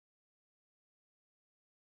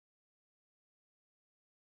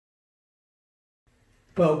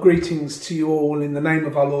Well, greetings to you all in the name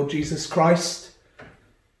of our Lord Jesus Christ.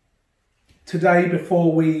 Today,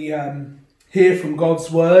 before we hear from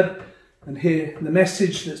God's word and hear the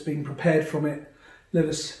message that's been prepared from it, let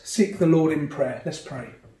us seek the Lord in prayer. Let's pray.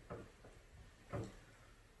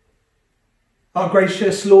 Our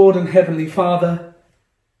gracious Lord and Heavenly Father,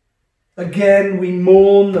 again we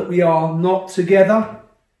mourn that we are not together,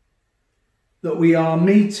 that we are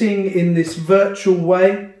meeting in this virtual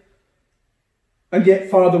way. And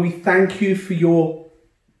yet, Father, we thank you for your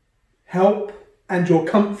help and your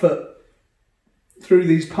comfort through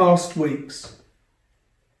these past weeks.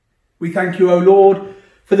 We thank you, O Lord,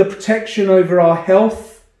 for the protection over our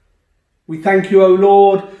health. We thank you, O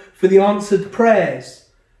Lord, for the answered prayers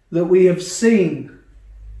that we have seen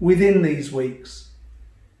within these weeks.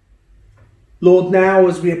 Lord, now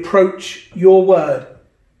as we approach your word,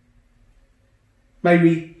 may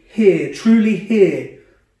we truly hear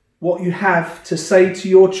what you have to say to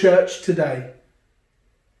your church today.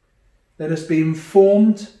 Let us be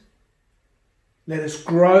informed, let us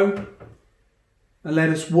grow, and let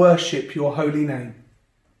us worship your holy name.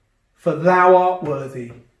 For thou art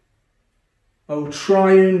worthy, O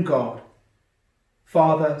triune God,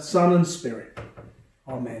 Father, Son and Spirit.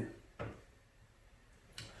 Amen.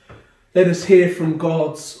 Let us hear from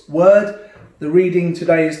God's word. The reading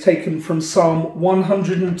today is taken from Psalm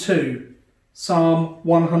 102. Psalm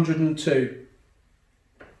 102.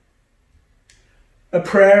 A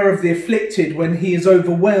prayer of the afflicted when he is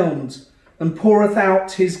overwhelmed and poureth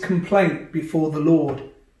out his complaint before the Lord.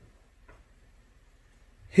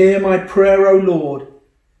 Hear my prayer, O Lord,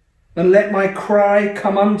 and let my cry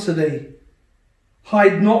come unto thee.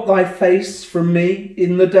 Hide not thy face from me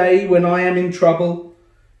in the day when I am in trouble.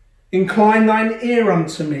 Incline thine ear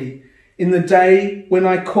unto me in the day when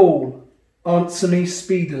I call. Answer me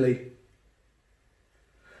speedily.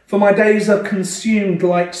 For my days are consumed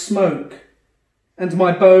like smoke, and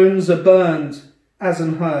my bones are burned as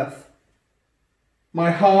an hearth.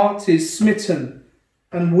 My heart is smitten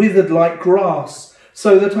and withered like grass,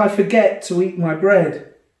 so that I forget to eat my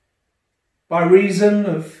bread. By reason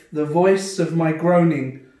of the voice of my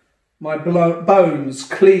groaning, my bones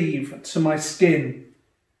cleave to my skin.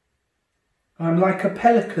 I am like a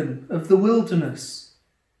pelican of the wilderness.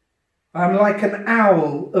 I am like an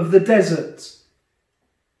owl of the desert.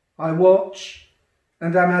 I watch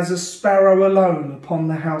and am as a sparrow alone upon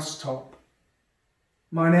the housetop.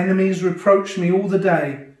 Mine enemies reproach me all the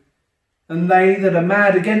day, and they that are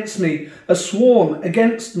mad against me are sworn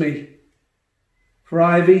against me. For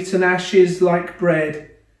I have eaten ashes like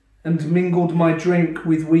bread, and mingled my drink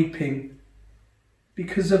with weeping,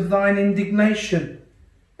 because of thine indignation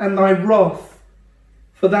and thy wrath,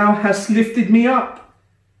 for thou hast lifted me up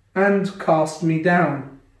and cast me down.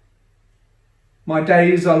 My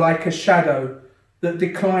days are like a shadow that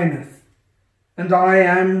declineth, and I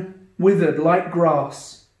am withered like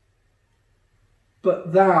grass.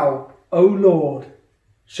 But thou, O Lord,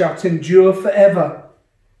 shalt endure for ever,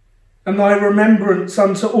 and thy remembrance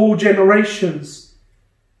unto all generations.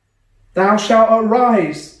 Thou shalt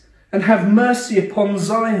arise and have mercy upon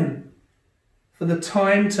Zion, for the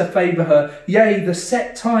time to favour her, yea, the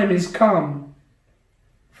set time is come.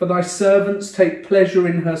 For thy servants take pleasure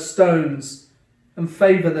in her stones, and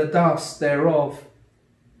favour the dust thereof.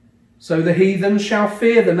 So the heathen shall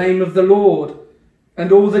fear the name of the Lord,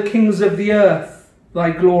 and all the kings of the earth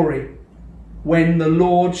thy glory. When the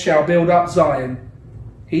Lord shall build up Zion,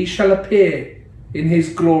 he shall appear in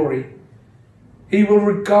his glory. He will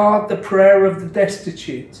regard the prayer of the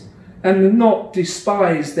destitute, and not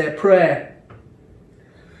despise their prayer.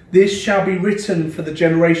 This shall be written for the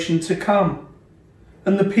generation to come,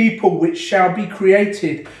 and the people which shall be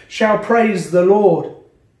created shall praise the Lord.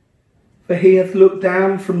 For he hath looked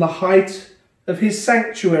down from the height of his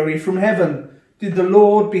sanctuary, from heaven did the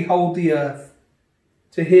Lord behold the earth,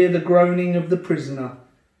 to hear the groaning of the prisoner,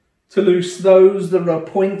 to loose those that are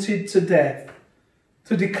appointed to death,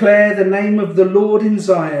 to declare the name of the Lord in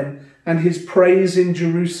Zion, and his praise in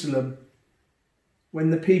Jerusalem. When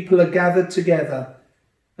the people are gathered together,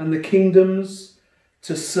 and the kingdoms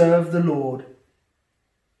to serve the Lord.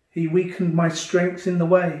 He weakened my strength in the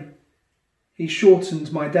way. He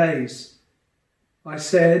shortened my days. I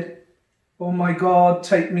said, O my God,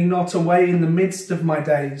 take me not away in the midst of my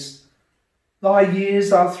days. Thy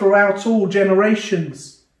years are throughout all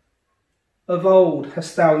generations. Of old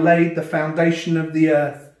hast thou laid the foundation of the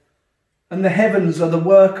earth, and the heavens are the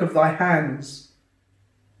work of thy hands.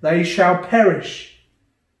 They shall perish,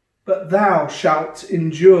 but thou shalt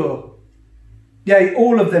endure. Yea,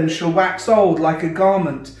 all of them shall wax old like a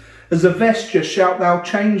garment, as a vesture shalt thou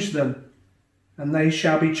change them, and they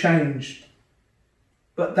shall be changed.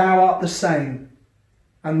 but thou art the same,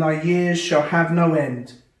 and thy years shall have no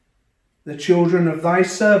end. The children of thy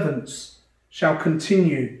servants shall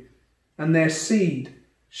continue, and their seed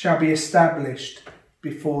shall be established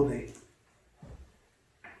before thee.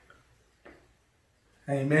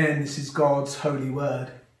 Amen. This is God's holy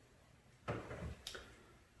word.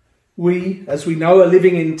 We, as we know, are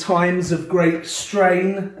living in times of great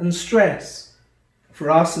strain and stress.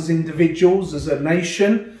 For us as individuals, as a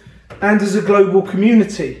nation, and as a global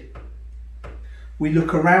community. We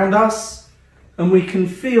look around us and we can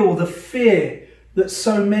feel the fear that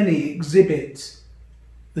so many exhibit.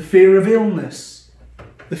 The fear of illness,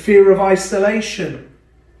 the fear of isolation,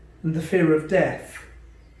 and the fear of death.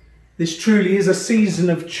 This truly is a season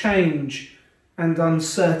of change and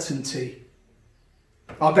uncertainty.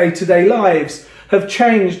 Our day-to-day lives have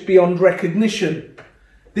changed beyond recognition.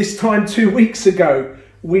 This time 2 weeks ago,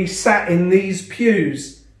 we sat in these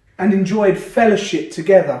pews and enjoyed fellowship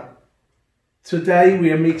together. Today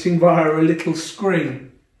we are meeting via a little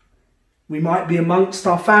screen. We might be amongst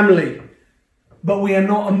our family, but we are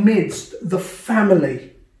not amidst the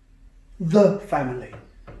family. The family.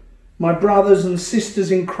 My brothers and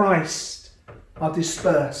sisters in Christ are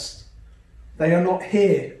dispersed. They are not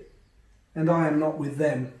here, and I am not with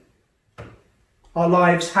them. Our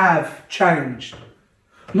lives have changed,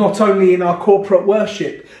 not only in our corporate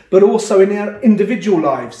worship, but also in our individual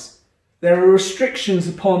lives. There are restrictions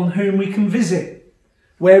upon whom we can visit,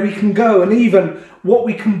 where we can go, and even what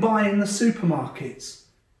we can buy in the supermarkets.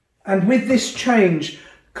 And with this change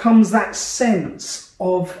comes that sense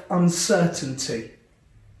of uncertainty.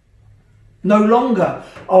 No longer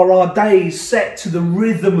are our days set to the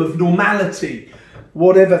rhythm of normality,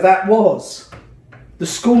 whatever that was. The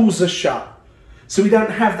schools are shut, so we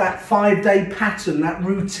don't have that 5-day pattern, that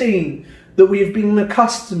routine that we have been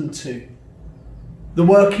accustomed to. The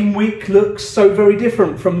working week looks so very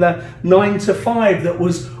different from the 9 to 5 that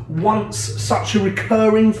was once such a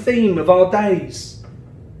recurring theme of our days.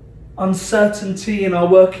 Uncertainty in our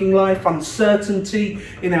working life, uncertainty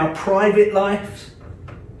in our private life,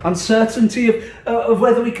 uncertainty of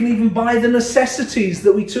whether we can even buy the necessities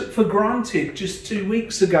that we took for granted just 2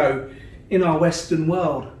 weeks ago in our Western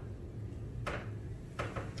world.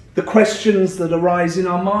 The questions that arise in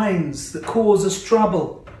our minds that cause us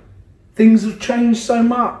trouble. Things have changed so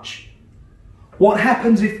much. What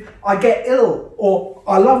happens if I get ill or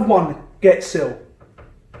a loved one gets ill?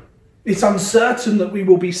 It's uncertain that we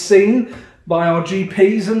will be seen by our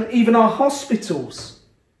GPs and even our hospitals.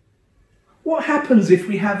 What happens if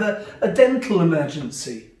we have a dental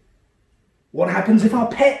emergency? What happens if our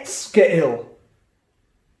pets get ill?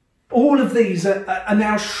 All of these are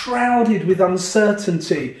now shrouded with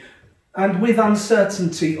uncertainty, and with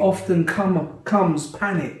uncertainty often comes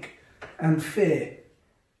panic and fear.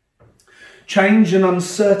 Change and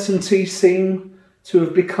uncertainty seem to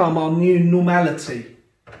have become our new normality,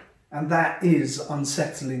 and that is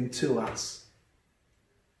unsettling to us.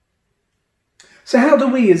 So how do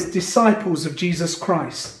we as disciples of Jesus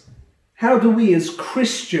Christ, how do we as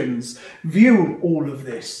Christians view all of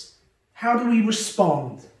this? How do we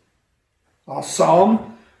respond? Our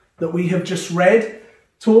psalm that we have just read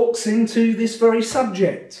talks into this very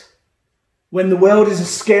subject. When the world is a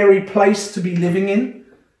scary place to be living in,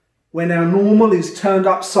 when our normal is turned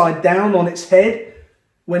upside down on its head,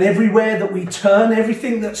 when everywhere that we turn,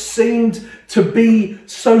 everything that seemed to be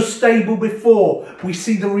so stable before, we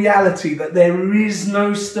see the reality that there is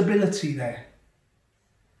no stability there.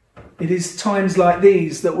 It is times like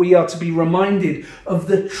these that we are to be reminded of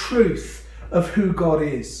the truth of who God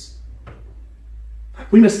is.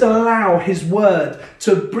 We must allow his word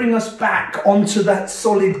to bring us back onto that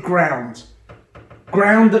solid ground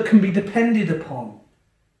that can be depended upon.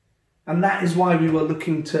 And that is why we were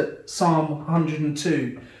looking to Psalm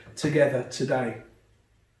 102 together today.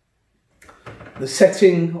 The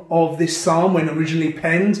setting of this psalm, when originally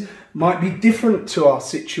penned, might be different to our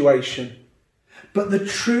situation. But the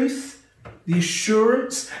truth, the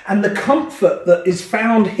assurance, and the comfort that is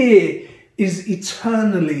found here is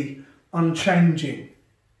eternally unchanging.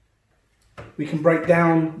 We can break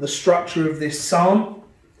down the structure of this psalm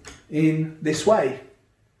in this way.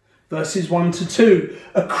 Verses 1 to 2,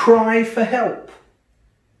 a cry for help.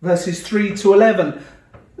 Verses 3 to 11,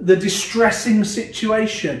 the distressing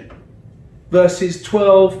situation. Verses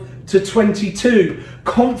 12 to 22,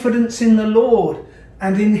 confidence in the Lord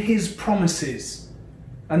and in his promises.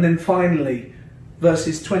 And then finally,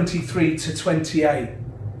 verses 23 to 28,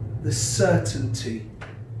 the certainty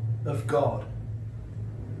of God.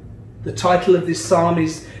 The title of this psalm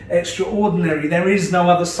is extraordinary. There is no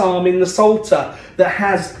other psalm in the Psalter that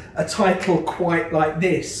has a title quite like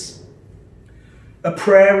this. a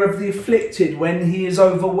prayer of the afflicted when he is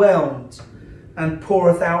overwhelmed and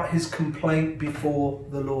poureth out his complaint before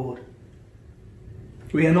the Lord.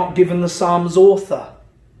 We are not given the psalm's author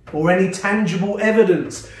or any tangible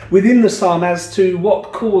evidence within the psalm as to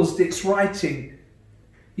what caused its writing.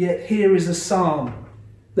 Yet here is a psalm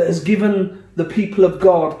that has given the people of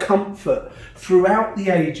God comfort throughout the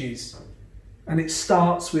ages. And it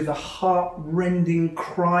starts with a heart-rending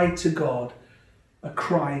cry to God, a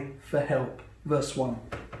cry for help. Verse 1.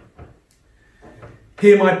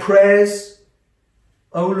 Hear my prayers,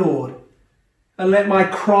 O Lord, and let my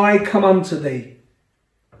cry come unto thee.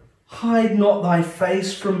 Hide not thy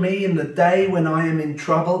face from me in the day when I am in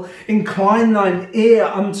trouble. Incline thine ear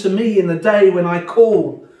unto me in the day when I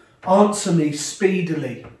call. Answer me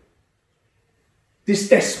speedily. This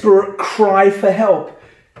desperate cry for help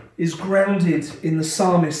is grounded in the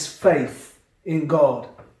psalmist's faith in God.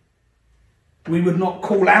 We would not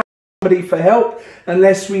call out somebody for help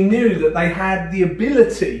unless we knew that they had the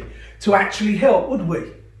ability to actually help, would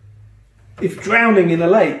we? If drowning in a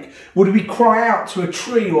lake, would we cry out to a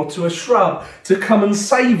tree or to a shrub to come and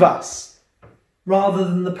save us, rather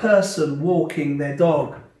than the person walking their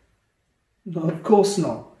dog? No, of course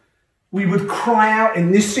not. We would cry out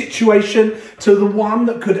in this situation to the one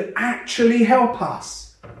that could actually help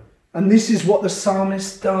us. And this is what the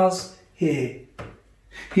psalmist does here.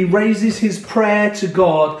 He raises his prayer to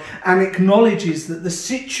God and acknowledges that the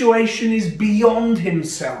situation is beyond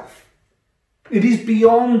himself. It is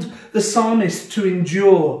beyond the psalmist to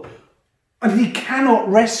endure, and he cannot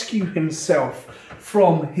rescue himself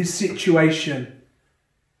from his situation.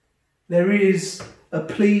 There is a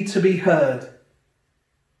plea to be heard,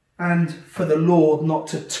 and for the Lord not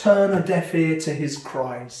to turn a deaf ear to his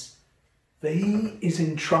cries. For he is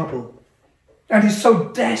in trouble, and is so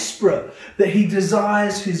desperate that he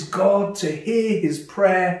desires his God to hear his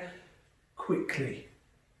prayer quickly.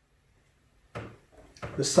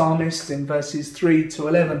 The psalmist in verses 3 to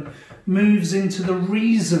 11 moves into the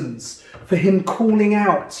reasons for him calling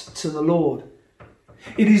out to the Lord.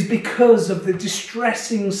 It is because of the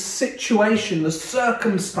distressing situation, the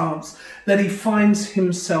circumstance that he finds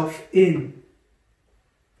himself in.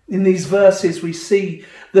 In these verses we see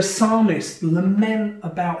the psalmist lament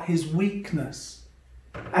about his weakness,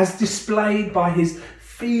 as displayed by his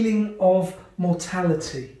feeling of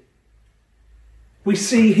mortality. We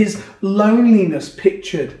see his loneliness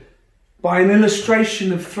pictured by an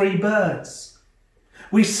illustration of 3 birds.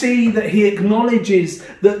 We see that he acknowledges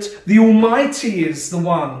that the Almighty is the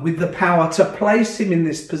one with the power to place him in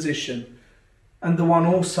this position, and the one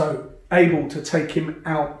also able to take him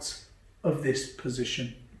out of this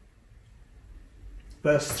position.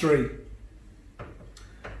 Verse 3.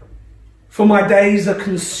 For my days are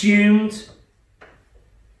consumed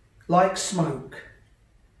like smoke,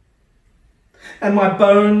 and my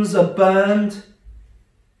bones are burned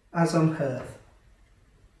as on hearth.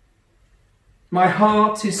 My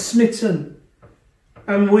heart is smitten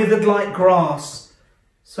and withered like grass,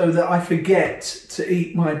 so that I forget to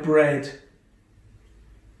eat my bread.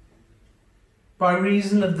 By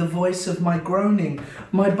reason of the voice of my groaning,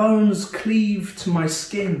 my bones cleave to my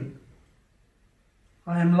skin.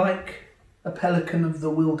 I am like a pelican of the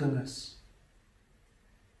wilderness.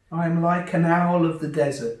 I am like an owl of the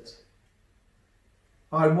desert.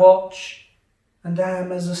 I watch and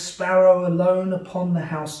am as a sparrow alone upon the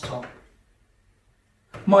housetop.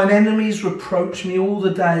 Mine enemies reproach me all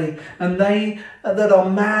the day, and they that are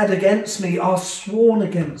mad against me are sworn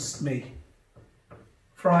against me.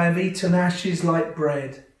 For I have eaten ashes like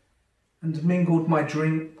bread, and mingled my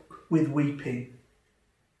drink with weeping,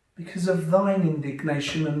 because of thine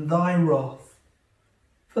indignation and thy wrath.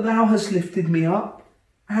 For thou hast lifted me up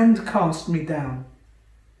and cast me down.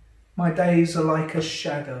 My days are like a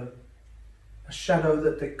shadow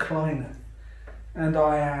that declineth, and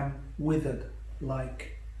I am withered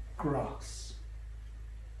like grass.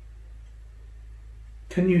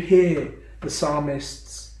 Can you hear the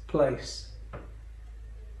psalmist's place?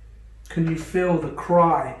 Can you feel the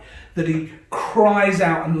cry that he cries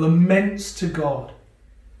out and laments to God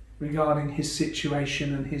regarding his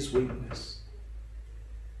situation and his weakness?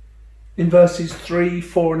 In verses 3,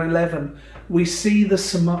 4 and 11, we see the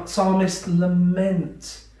psalmist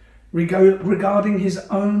lament regarding his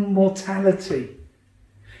own mortality,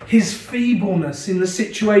 his feebleness in the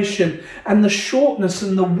situation, and the shortness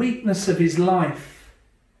and the weakness of his life.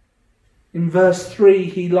 In verse 3,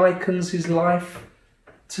 he likens his life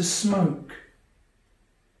to smoke.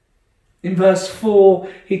 In verse 4,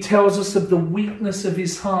 he tells us of the weakness of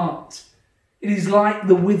his heart. It is like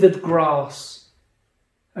the withered grass.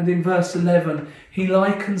 And in verse 11, he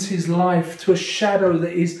likens his life to a shadow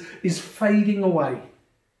that is fading away.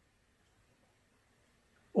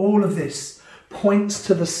 All of this points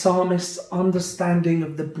to the psalmist's understanding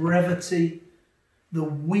of the brevity, the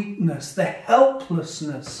weakness, the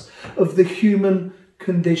helplessness of the human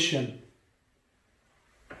condition.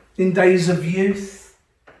 In days of youth,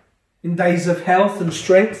 in days of health and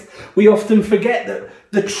strength, we often forget that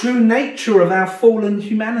the true nature of our fallen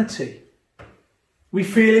humanity. We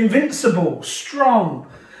feel invincible, strong,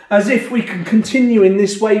 as if we can continue in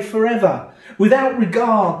this way forever, without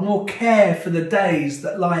regard nor care for the days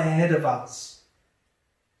that lie ahead of us.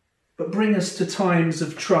 But bring us to times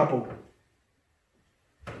of trouble.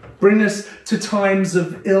 Bring us to times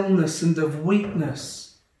of illness and of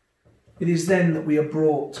weakness. It is then that we are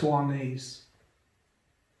brought to our knees.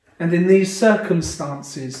 And in these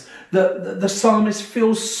circumstances, the psalmist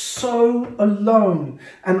feels so alone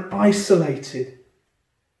and isolated.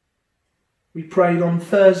 We prayed on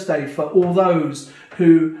Thursday for all those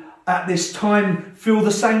who at this time feel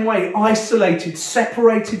the same way, isolated,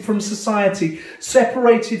 separated from society,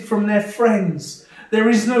 separated from their friends. There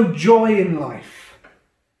is no joy in life.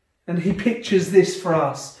 And he pictures this for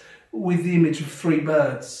us with the image of 3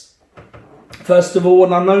 birds. First of all,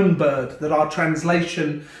 an unknown bird that our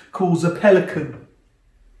translation calls a pelican.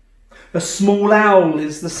 A small owl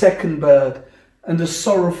is the second bird, and a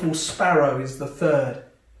sorrowful sparrow is the third.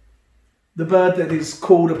 The bird that is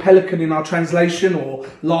called a pelican in our translation, or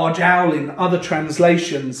large owl in other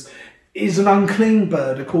translations, is an unclean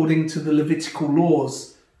bird according to the Levitical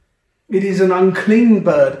laws. It is an unclean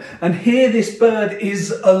bird, and here this bird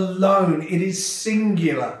is alone. It is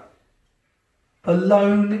singular.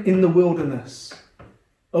 Alone in the wilderness.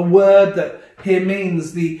 A word that here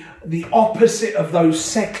means the opposite of those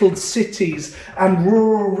settled cities and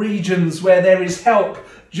rural regions where there is help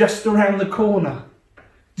just around the corner.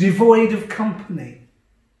 Devoid of company.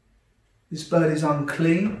 This bird is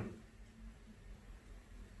unclean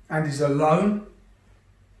and is alone.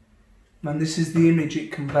 And this is the image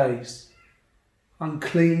it conveys.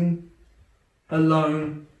 Unclean,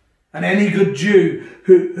 alone. And any good Jew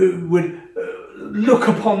who would look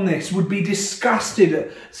upon this would be disgusted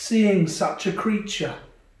at seeing such a creature.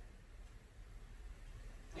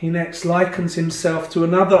 He next likens himself to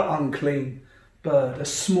another unclean bird, a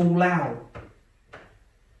small owl.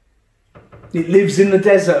 It lives in the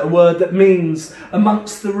desert, a word that means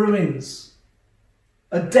amongst the ruins.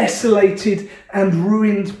 A desolated and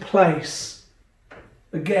ruined place.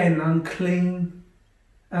 Again, unclean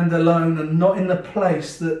and alone, and not in the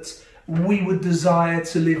place that we would desire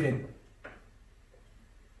to live in.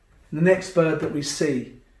 The next bird that we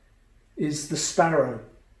see is the sparrow.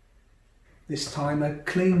 This time a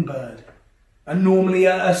clean bird, and normally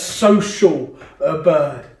a social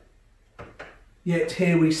bird. Yet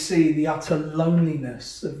here we see the utter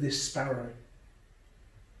loneliness of this sparrow.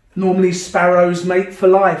 Normally sparrows mate for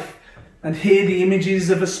life, and here the images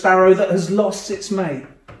of a sparrow that has lost its mate,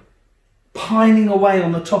 pining away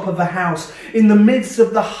on the top of a house, in the midst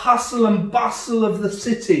of the hustle and bustle of the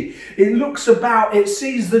city. It looks about, it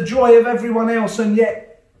sees the joy of everyone else, and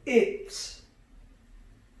yet it's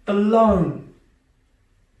alone,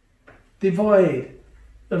 devoid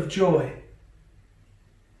of joy.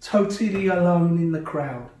 Totally alone in the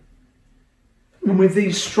crowd. And with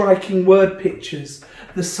these striking word pictures,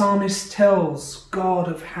 the psalmist tells God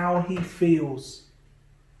of how he feels.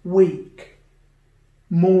 Weak,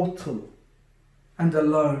 mortal, and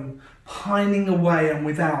alone, pining away and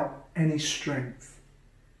without any strength.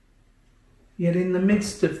 Yet in the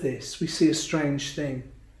midst of this, we see a strange thing.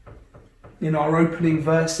 In our opening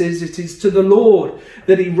verses, it is to the Lord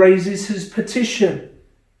that he raises his petition.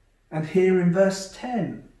 And here in verse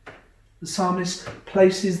 10, the psalmist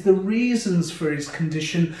places the reasons for his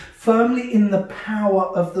condition firmly in the power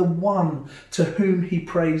of the one to whom he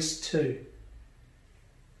prays to.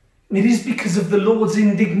 It is because of the Lord's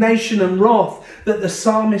indignation and wrath that the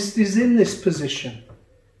psalmist is in this position.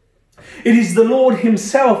 It is the Lord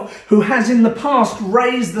himself who has in the past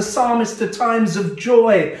raised the psalmist to times of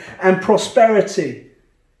joy and prosperity.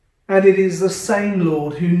 And it is the same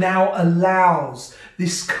Lord who now allows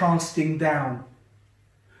this casting down.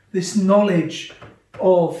 This knowledge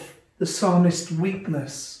of the psalmist's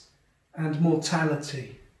weakness and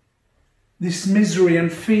mortality. This misery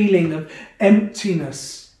and feeling of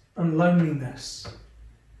emptiness and loneliness.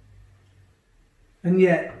 And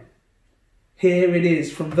yet, here it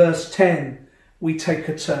is from verse 10, we take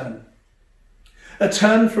a turn. A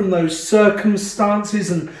turn from those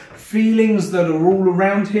circumstances and feelings that are all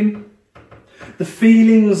around him. The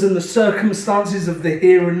feelings and the circumstances of the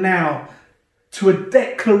here and now, to a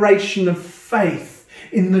declaration of faith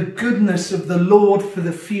in the goodness of the Lord for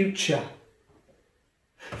the future.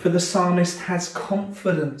 For the psalmist has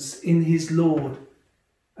confidence in his Lord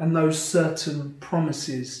and those certain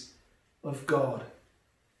promises of God.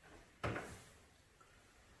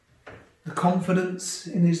 The confidence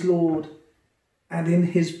in his Lord and in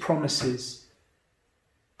his promises.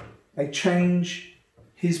 They change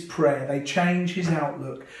his prayer. They change his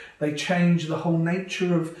outlook. They change the whole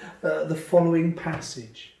nature of the following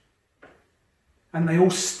passage. And they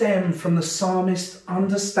all stem from the psalmist's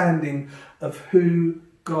understanding of who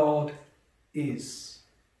God is.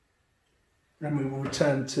 And we will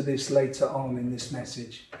return to this later on in this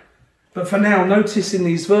message. But for now, notice in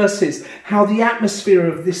these verses how the atmosphere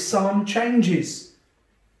of this psalm changes.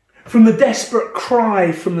 From the desperate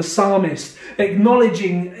cry from the psalmist,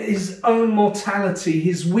 acknowledging his own mortality,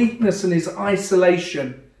 his weakness and his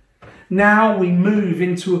isolation, now we move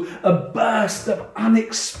into a burst of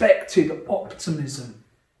unexpected optimism.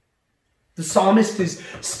 The psalmist is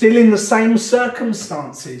still in the same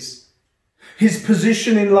circumstances. His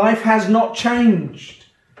position in life has not changed.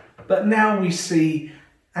 But now we see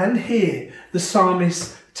and hear the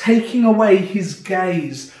psalmist taking away his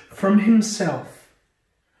gaze from himself,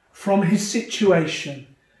 from his situation,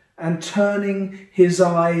 and turning his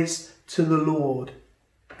eyes to the Lord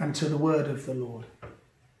and to the word of the Lord.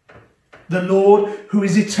 The Lord who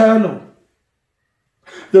is eternal.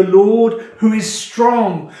 The Lord who is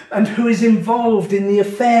strong and who is involved in the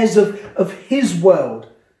affairs of his world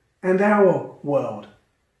and our world.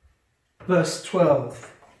 Verse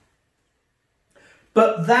 12.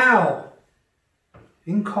 But thou,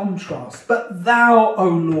 in contrast, but thou, O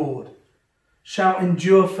Lord, shalt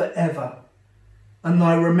endure forever, and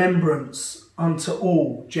thy remembrance unto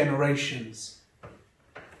all generations.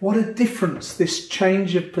 What a difference this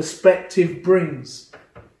change of perspective brings.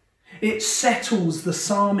 It settles the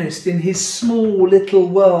psalmist in his small little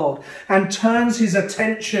world and turns his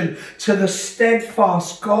attention to the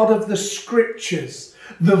steadfast God of the Scriptures,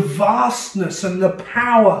 the vastness and the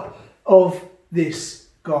power of this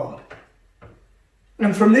God.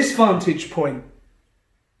 And from this vantage point,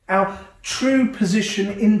 our true position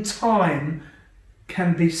in time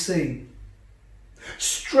can be seen.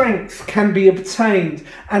 Strength can be obtained,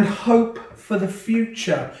 and hope for the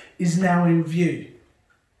future is now in view.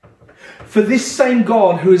 For this same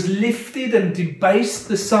God who has lifted and debased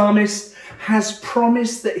the psalmist has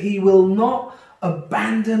promised that he will not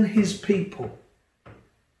abandon his people.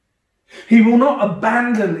 He will not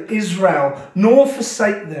abandon Israel nor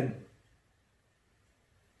forsake them.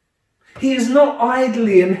 He is not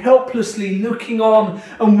idly and helplessly looking on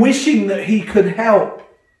and wishing that he could help.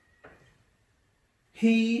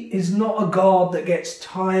 He is not a God that gets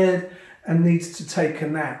tired and needs to take a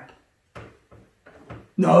nap.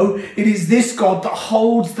 No, it is this God that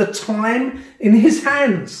holds the time in his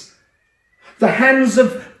hands. The hands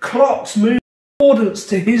of clocks move in accordance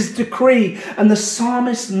to his decree, and the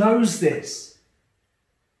psalmist knows this.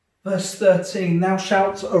 Verse 13, thou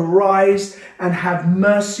shalt arise and have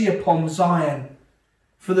mercy upon Zion,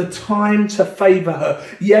 for the time to favour her.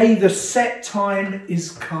 Yea, the set time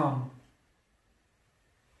is come.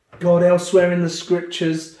 God elsewhere in the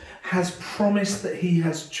Scriptures has promised that he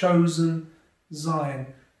has chosen Zion.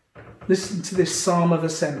 Listen to this Psalm of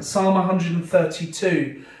Ascent. Psalm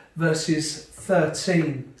 132, verses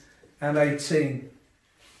 13 and 18.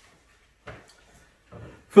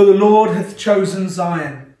 For the Lord hath chosen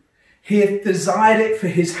Zion. He hath desired it for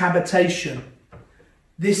his habitation.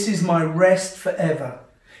 This is my rest forever.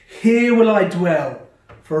 Here will I dwell,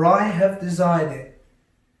 for I have desired it.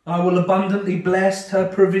 I will abundantly bless her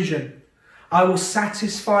provision. I will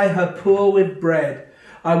satisfy her poor with bread.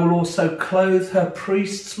 I will also clothe her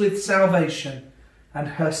priests with salvation, and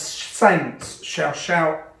her saints shall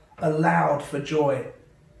shout aloud for joy.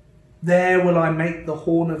 There will I make the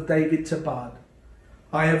horn of David to bud.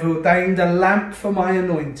 I have ordained a lamp for my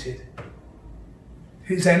anointed.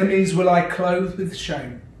 His enemies will I clothe with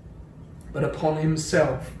shame, but upon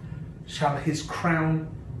himself shall his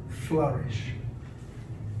crown flourish.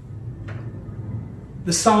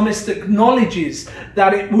 The psalmist acknowledges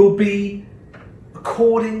that it will be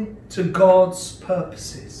according to God's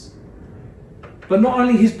purposes. But not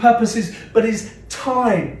only his purposes, but his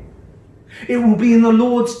time. It will be in the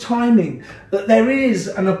Lord's timing, that there is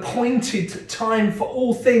an appointed time for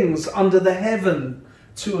all things under the heaven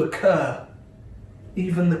to occur.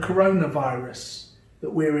 Even the coronavirus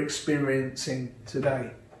that we're experiencing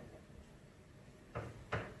today.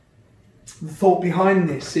 The thought behind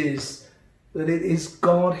this is that it is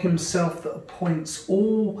God himself that appoints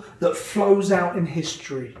all that flows out in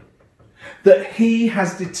history. That he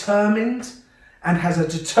has determined and has a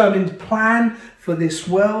determined plan for this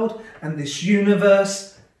world and this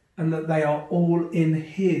universe, and that they are all in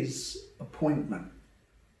his appointment.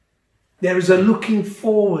 There is a looking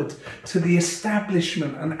forward to the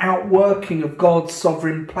establishment and outworking of God's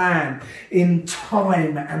sovereign plan in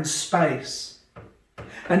time and space.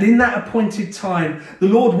 And in that appointed time, the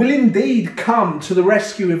Lord will indeed come to the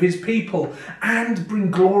rescue of his people and bring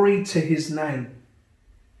glory to his name.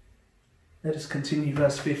 Let us continue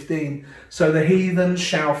verse 15. So the heathen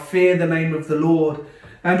shall fear the name of the Lord,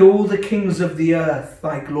 and all the kings of the earth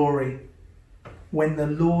thy glory. When the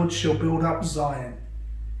Lord shall build up Zion,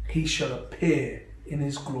 he shall appear in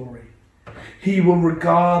his glory. He will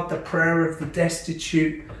regard the prayer of the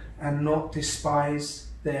destitute and not despise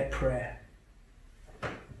their prayer.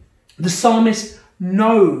 The psalmist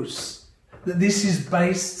knows that this is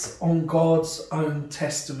based on God's own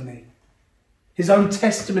testimony. His own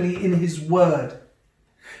testimony in his word.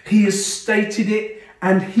 He has stated it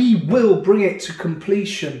and he will bring it to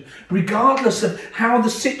completion, regardless of how the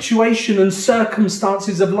situation and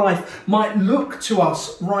circumstances of life might look to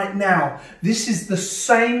us right now. This is the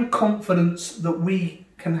same confidence that we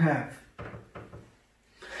can have.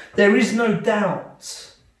 There is no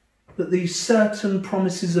doubt that these certain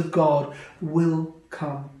promises of God will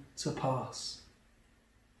come to pass.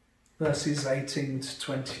 Verses 18 to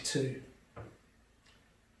 22.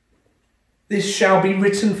 This shall be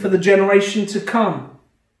written for the generation to come,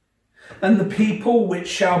 and the people which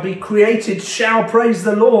shall be created shall praise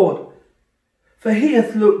the Lord. For he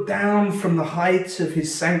hath looked down from the height of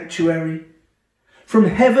his sanctuary. From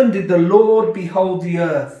heaven did the Lord behold the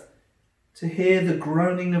earth, to hear the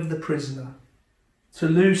groaning of the prisoner, to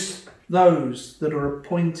loose those that are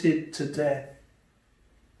appointed to death,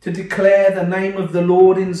 to declare the name of the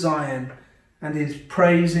Lord in Zion, and his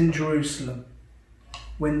praise in Jerusalem,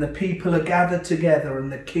 when the people are gathered together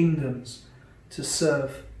and the kingdoms to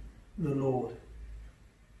serve the Lord.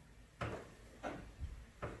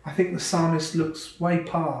 I think the psalmist looks way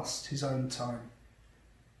past his own time.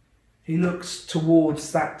 He looks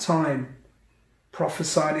towards that time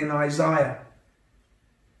prophesied in Isaiah,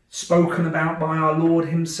 spoken about by our Lord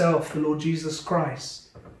himself, the Lord Jesus Christ.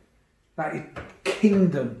 That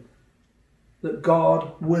kingdom that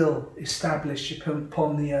God will establish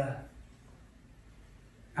upon the earth.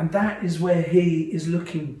 And that is where he is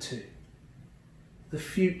looking to. The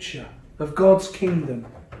future of God's kingdom,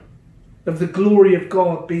 of the glory of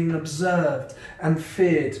God being observed and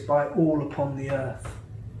feared by all upon the earth.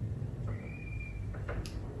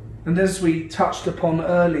 And as we touched upon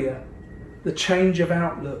earlier, the change of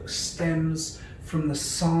outlook stems from the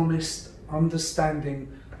psalmist's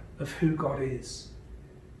understanding of who God is,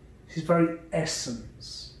 his very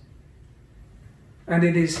essence. And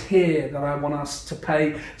it is here that I want us to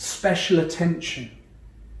pay special attention.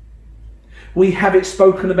 We have it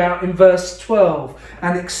spoken about in verse 12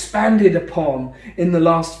 and expanded upon in the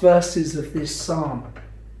last verses of this psalm.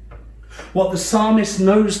 What the psalmist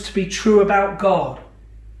knows to be true about God,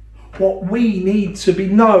 what we need to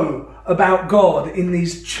know about God in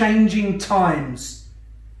these changing times,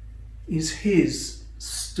 is his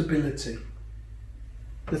stability.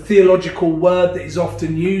 The theological word that is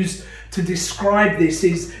often used to describe this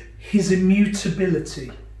is his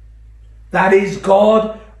immutability. That is,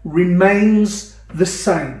 God remains the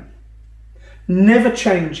same, never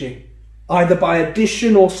changing, either by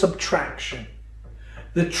addition or subtraction.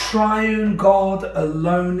 The triune God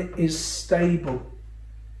alone is stable.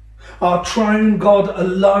 Our triune God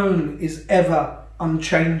alone is ever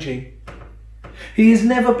unchanging. He is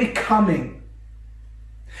never becoming.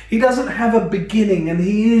 He doesn't have a beginning and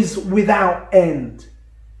he is without end.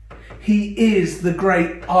 He is the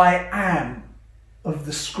great I am of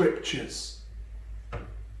the scriptures.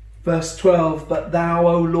 Verse 12, but thou,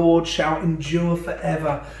 O Lord, shalt endure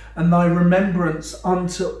forever, and thy remembrance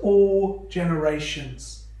unto all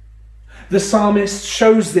generations. The psalmist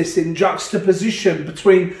shows this in juxtaposition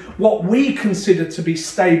between what we consider to be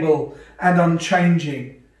stable and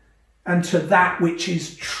unchanging, and to that which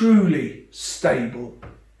is truly stable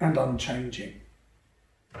and unchanging.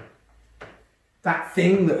 That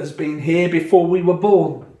thing that has been here before we were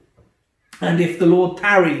born, and if the Lord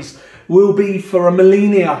tarries, will be for a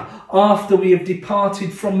millennia after we have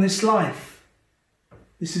departed from this life.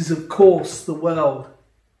 This is, of course, the world,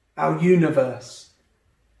 our universe,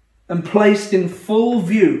 and placed in full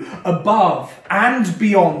view above and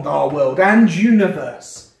beyond our world and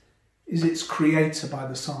universe is its creator by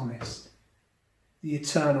the psalmist, the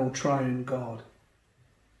eternal triune God.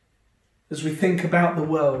 As we think about the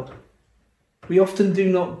world, we often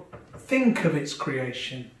do not think of its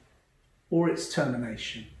creation or its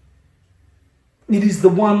termination. It is the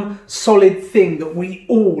one solid thing that we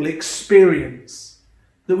all experience,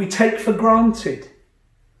 that we take for granted.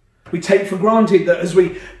 We take for granted that as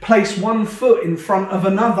we place one foot in front of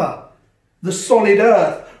another, the solid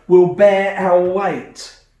earth will bear our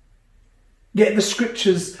weight. Yet the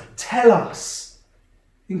scriptures tell us,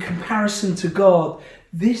 in comparison to God,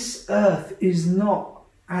 this earth is not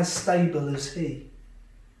as stable as He.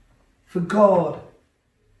 For God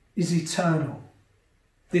is eternal.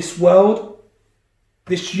 This world,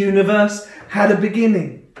 this universe had a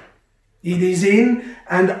beginning. It is in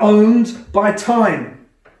and owned by time.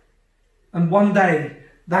 And one day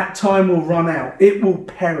that time will run out. It will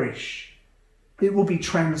perish. It will be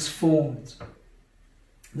transformed.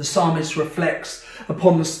 The psalmist reflects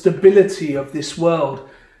upon the stability of this world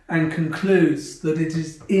and concludes that it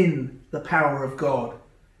is in the power of God.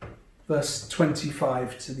 Verse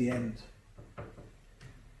 25 to the end.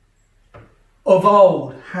 Of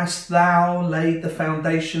old hast thou laid the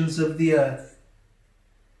foundations of the earth,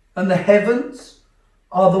 and the heavens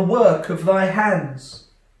are the work of thy hands.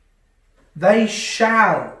 They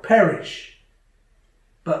shall perish,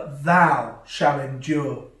 but thou shalt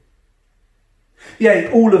endure.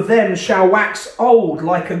 Yea, all of them shall wax old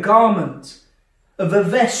like a garment. Of a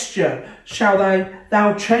vesture shall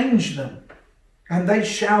thou change them, and they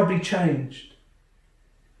shall be changed.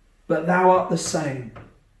 But thou art the same,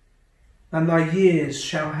 and thy years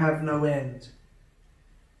shall have no end.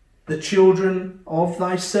 The children of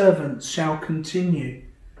thy servants shall continue,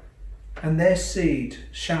 and their seed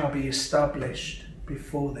shall be established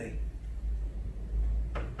before thee.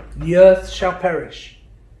 The earth shall perish.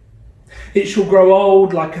 It shall grow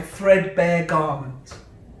old like a threadbare garment.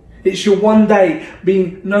 It shall one day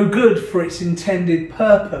be no good for its intended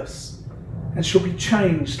purpose, and shall be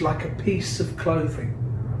changed like a piece of clothing.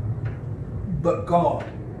 But God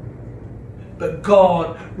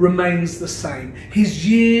remains the same. His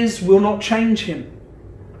years will not change him.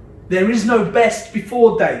 There is no best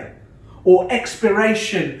before date or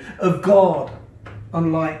expiration of God,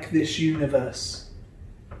 unlike this universe.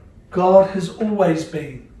 God has always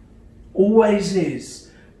been, always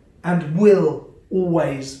is, and will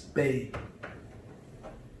always be.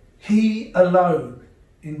 He alone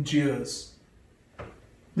endures.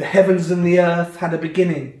 The heavens and the earth had a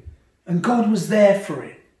beginning, and God was there for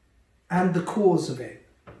it and the cause of it.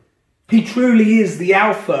 He truly is the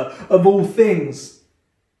Alpha of all things.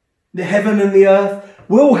 The heaven and the earth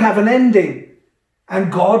will have an ending,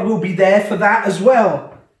 and God will be there for that as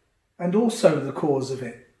well, and also the cause of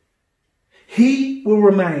it. He will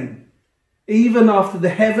remain, even after the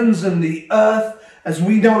heavens and the earth as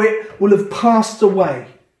we know it will have passed away.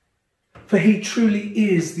 For he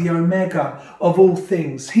truly is the Omega of all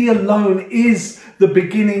things. He alone is the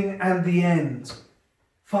beginning and the end.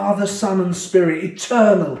 Father, Son and Spirit,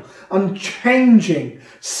 eternal, unchanging,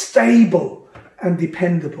 stable and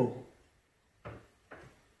dependable.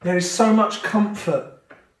 There is so much comfort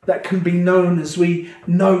that can be known as we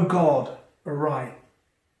know God aright.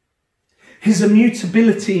 His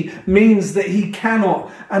immutability means that he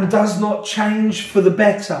cannot and does not change for the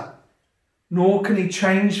better, nor can he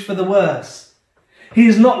change for the worse. He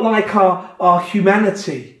is not like our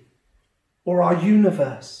humanity or our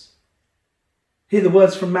universe. Hear the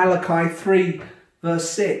words from Malachi 3, verse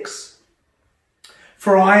 6.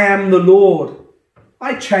 For I am the Lord,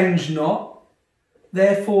 I change not.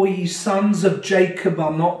 Therefore ye sons of Jacob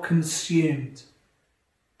are not consumed.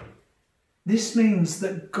 This means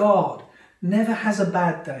that God never has a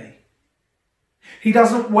bad day. He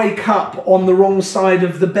doesn't wake up on the wrong side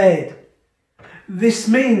of the bed. This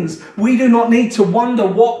means we do not need to wonder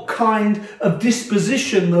what kind of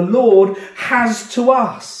disposition the Lord has to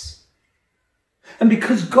us. And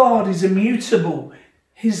because God is immutable,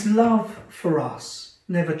 his love for us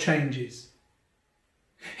never changes.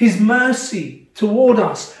 His mercy toward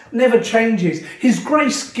us never changes. His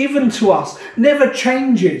grace given to us never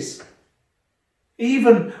changes.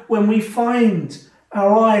 Even when we find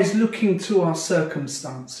our eyes looking to our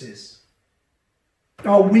circumstances,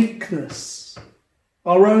 our weakness,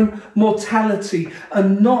 our own mortality,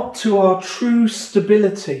 and not to our true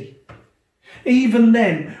stability. Even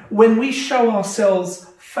then, when we show ourselves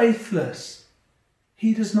faithless,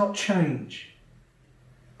 he does not change.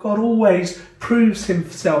 God always proves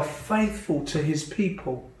himself faithful to his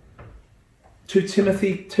people. 2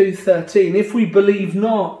 Timothy 2:13, if we believe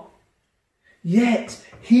not, yet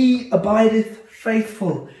he abideth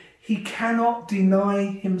faithful. He cannot deny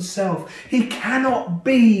himself. He cannot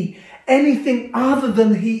be anything other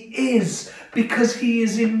than he is, because he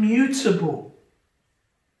is immutable.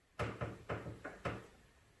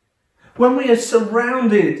 when we are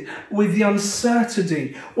surrounded with the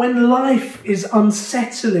uncertainty, when life is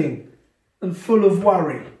unsettling and full of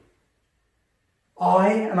worry,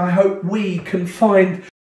 and I hope we can find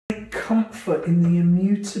great comfort in the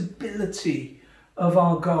immutability of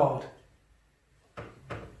our God.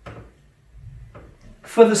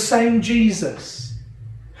 For the same Jesus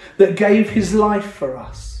that gave his life for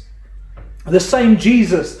us, the same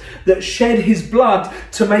Jesus that shed his blood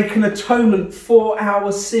to make an atonement for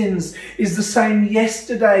our sins, is the same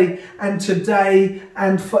yesterday and today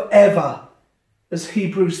and forever, as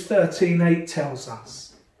Hebrews 13:8 tells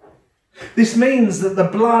us. This means that the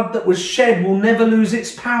blood that was shed will never lose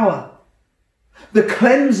its power. The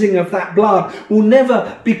cleansing of that blood will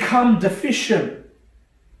never become deficient.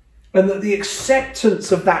 And that the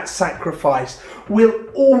acceptance of that sacrifice will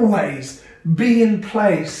always be in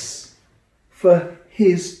place for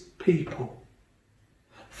his people,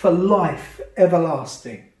 for life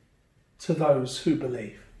everlasting to those who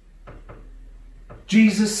believe.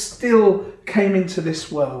 Jesus still came into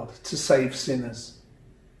this world to save sinners.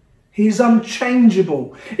 He is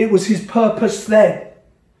unchangeable. It was his purpose then.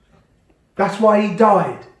 That's why he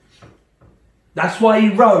died. That's why he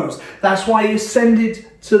rose. That's why he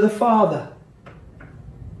ascended to the Father.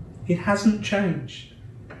 It hasn't changed.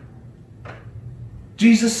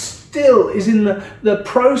 Jesus still is in the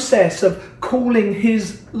process of calling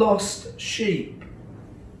his lost sheep.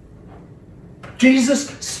 Jesus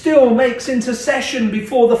still makes intercession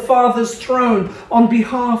before the Father's throne on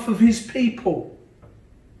behalf of his people.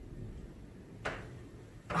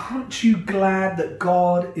 Aren't you glad that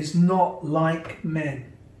God is not like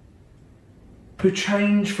men, who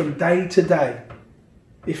change from day to day,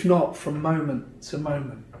 if not from moment to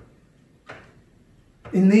moment?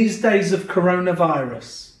 In these days of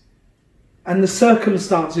coronavirus and the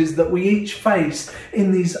circumstances that we each face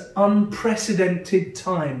in these unprecedented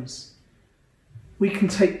times, we can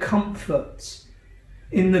take comfort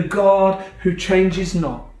in the God who changes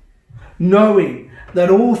not, knowing that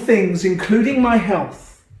all things, including my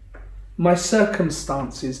health, my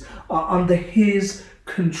circumstances, are under his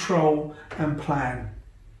control and plan.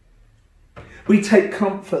 We take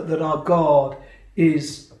comfort that our God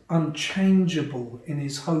is unchangeable in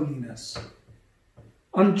his holiness,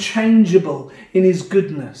 unchangeable in his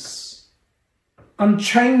goodness,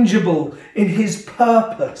 unchangeable in his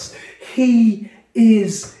purpose. He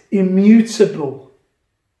is immutable.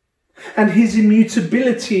 And his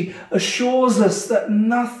immutability assures us that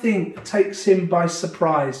nothing takes him by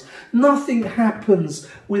surprise. Nothing happens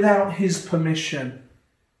without his permission.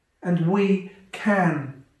 And we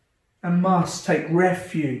can and must take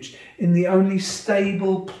refuge in the only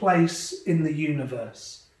stable place in the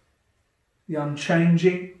universe. The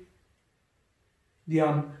unchanging, the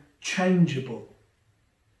unchangeable,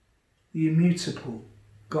 the immutable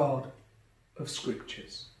God of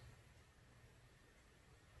Scriptures.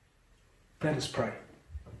 Let us pray.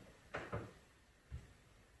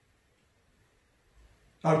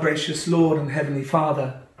 Our gracious Lord and Heavenly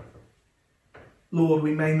Father, Lord,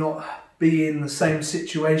 we may not be in the same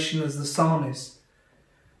situation as the psalmist,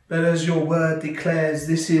 but as your word declares,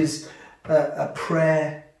 this is a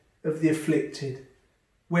prayer of the afflicted,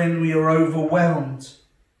 when we are overwhelmed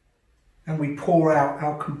and we pour out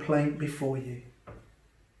our complaint before you.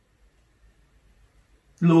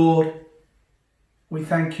 Lord, we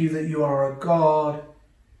thank you that you are a God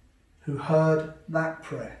who heard that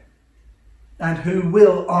prayer and who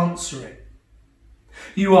will answer it.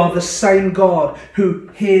 You are the same God who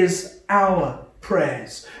hears our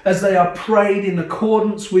prayers as they are prayed in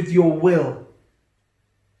accordance with your will.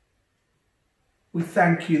 We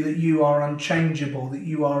thank you that you are unchangeable, that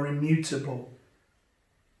you are immutable.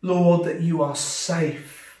 Lord, that you are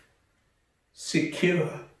safe,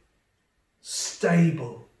 secure,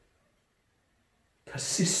 stable,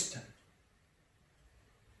 persistent.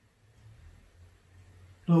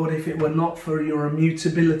 Lord, if it were not for your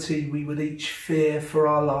immutability, we would each fear for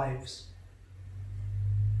our lives.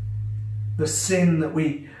 The sin that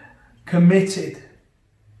we committed,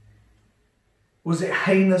 was it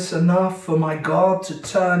heinous enough for my God to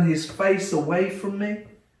turn his face away from me?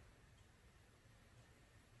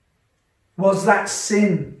 Was that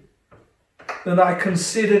sin that I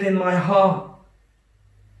considered in my heart,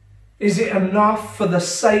 is it enough for the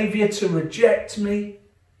Saviour to reject me?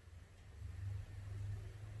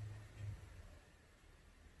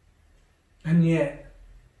 And yet,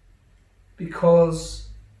 because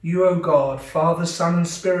you, O God, Father, Son and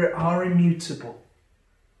Spirit, are immutable,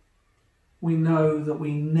 we know that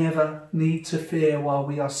we never need to fear while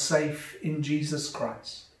we are safe in Jesus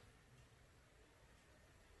Christ.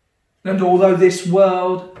 And although this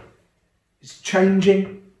world is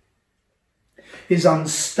changing, is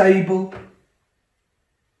unstable.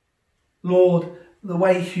 Lord, the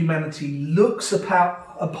way humanity looks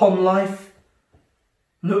upon life,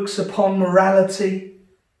 looks upon morality,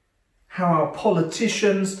 how our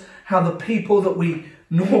politicians, how the people that we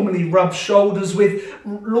normally rub shoulders with,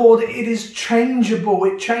 Lord, it is changeable.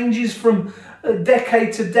 It changes from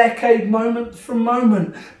decade to decade, moment from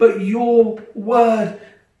moment. But your word,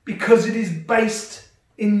 because it is based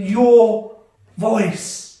in your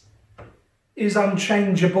voice, is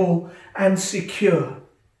unchangeable and secure.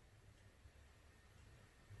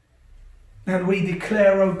 And we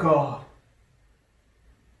declare, O God,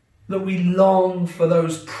 that we long for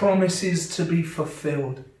those promises to be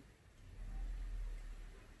fulfilled.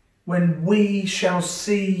 When we shall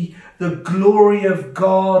see the glory of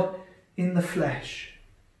God in the flesh.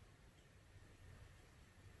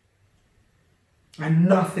 And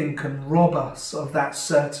nothing can rob us of that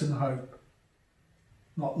certain hope.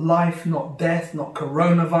 Not life, not death, not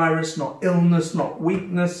coronavirus, not illness, not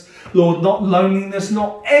weakness, Lord, not loneliness,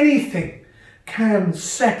 not anything can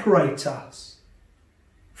separate us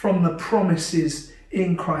from the promises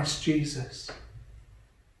in Christ Jesus.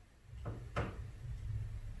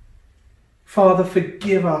 Father,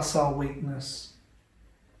 forgive us our weakness.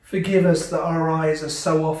 Forgive us that our eyes are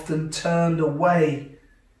so often turned away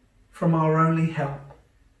from our only help,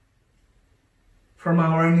 from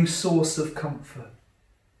our only source of comfort.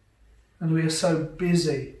 And we are so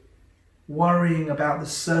busy worrying about the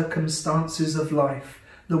circumstances of life,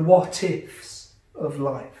 the what-ifs of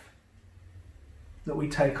life, that we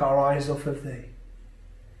take our eyes off of thee.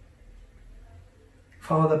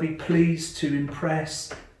 Father, be pleased to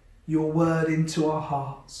impress your word into our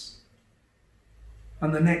hearts.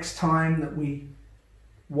 And the next time that we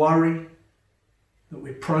worry, that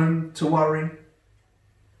we're prone to worry,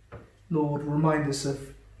 Lord, remind us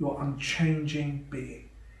of your unchanging being,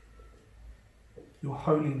 your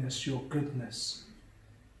holiness, your goodness,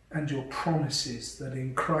 and your promises that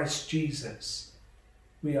in Christ Jesus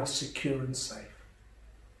we are secure and safe.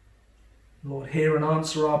 Lord, hear and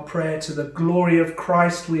answer our prayer. To the glory of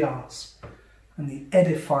Christ we ask, and the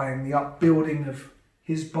edifying, the upbuilding of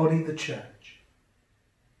his body, the church.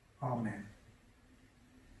 Amen.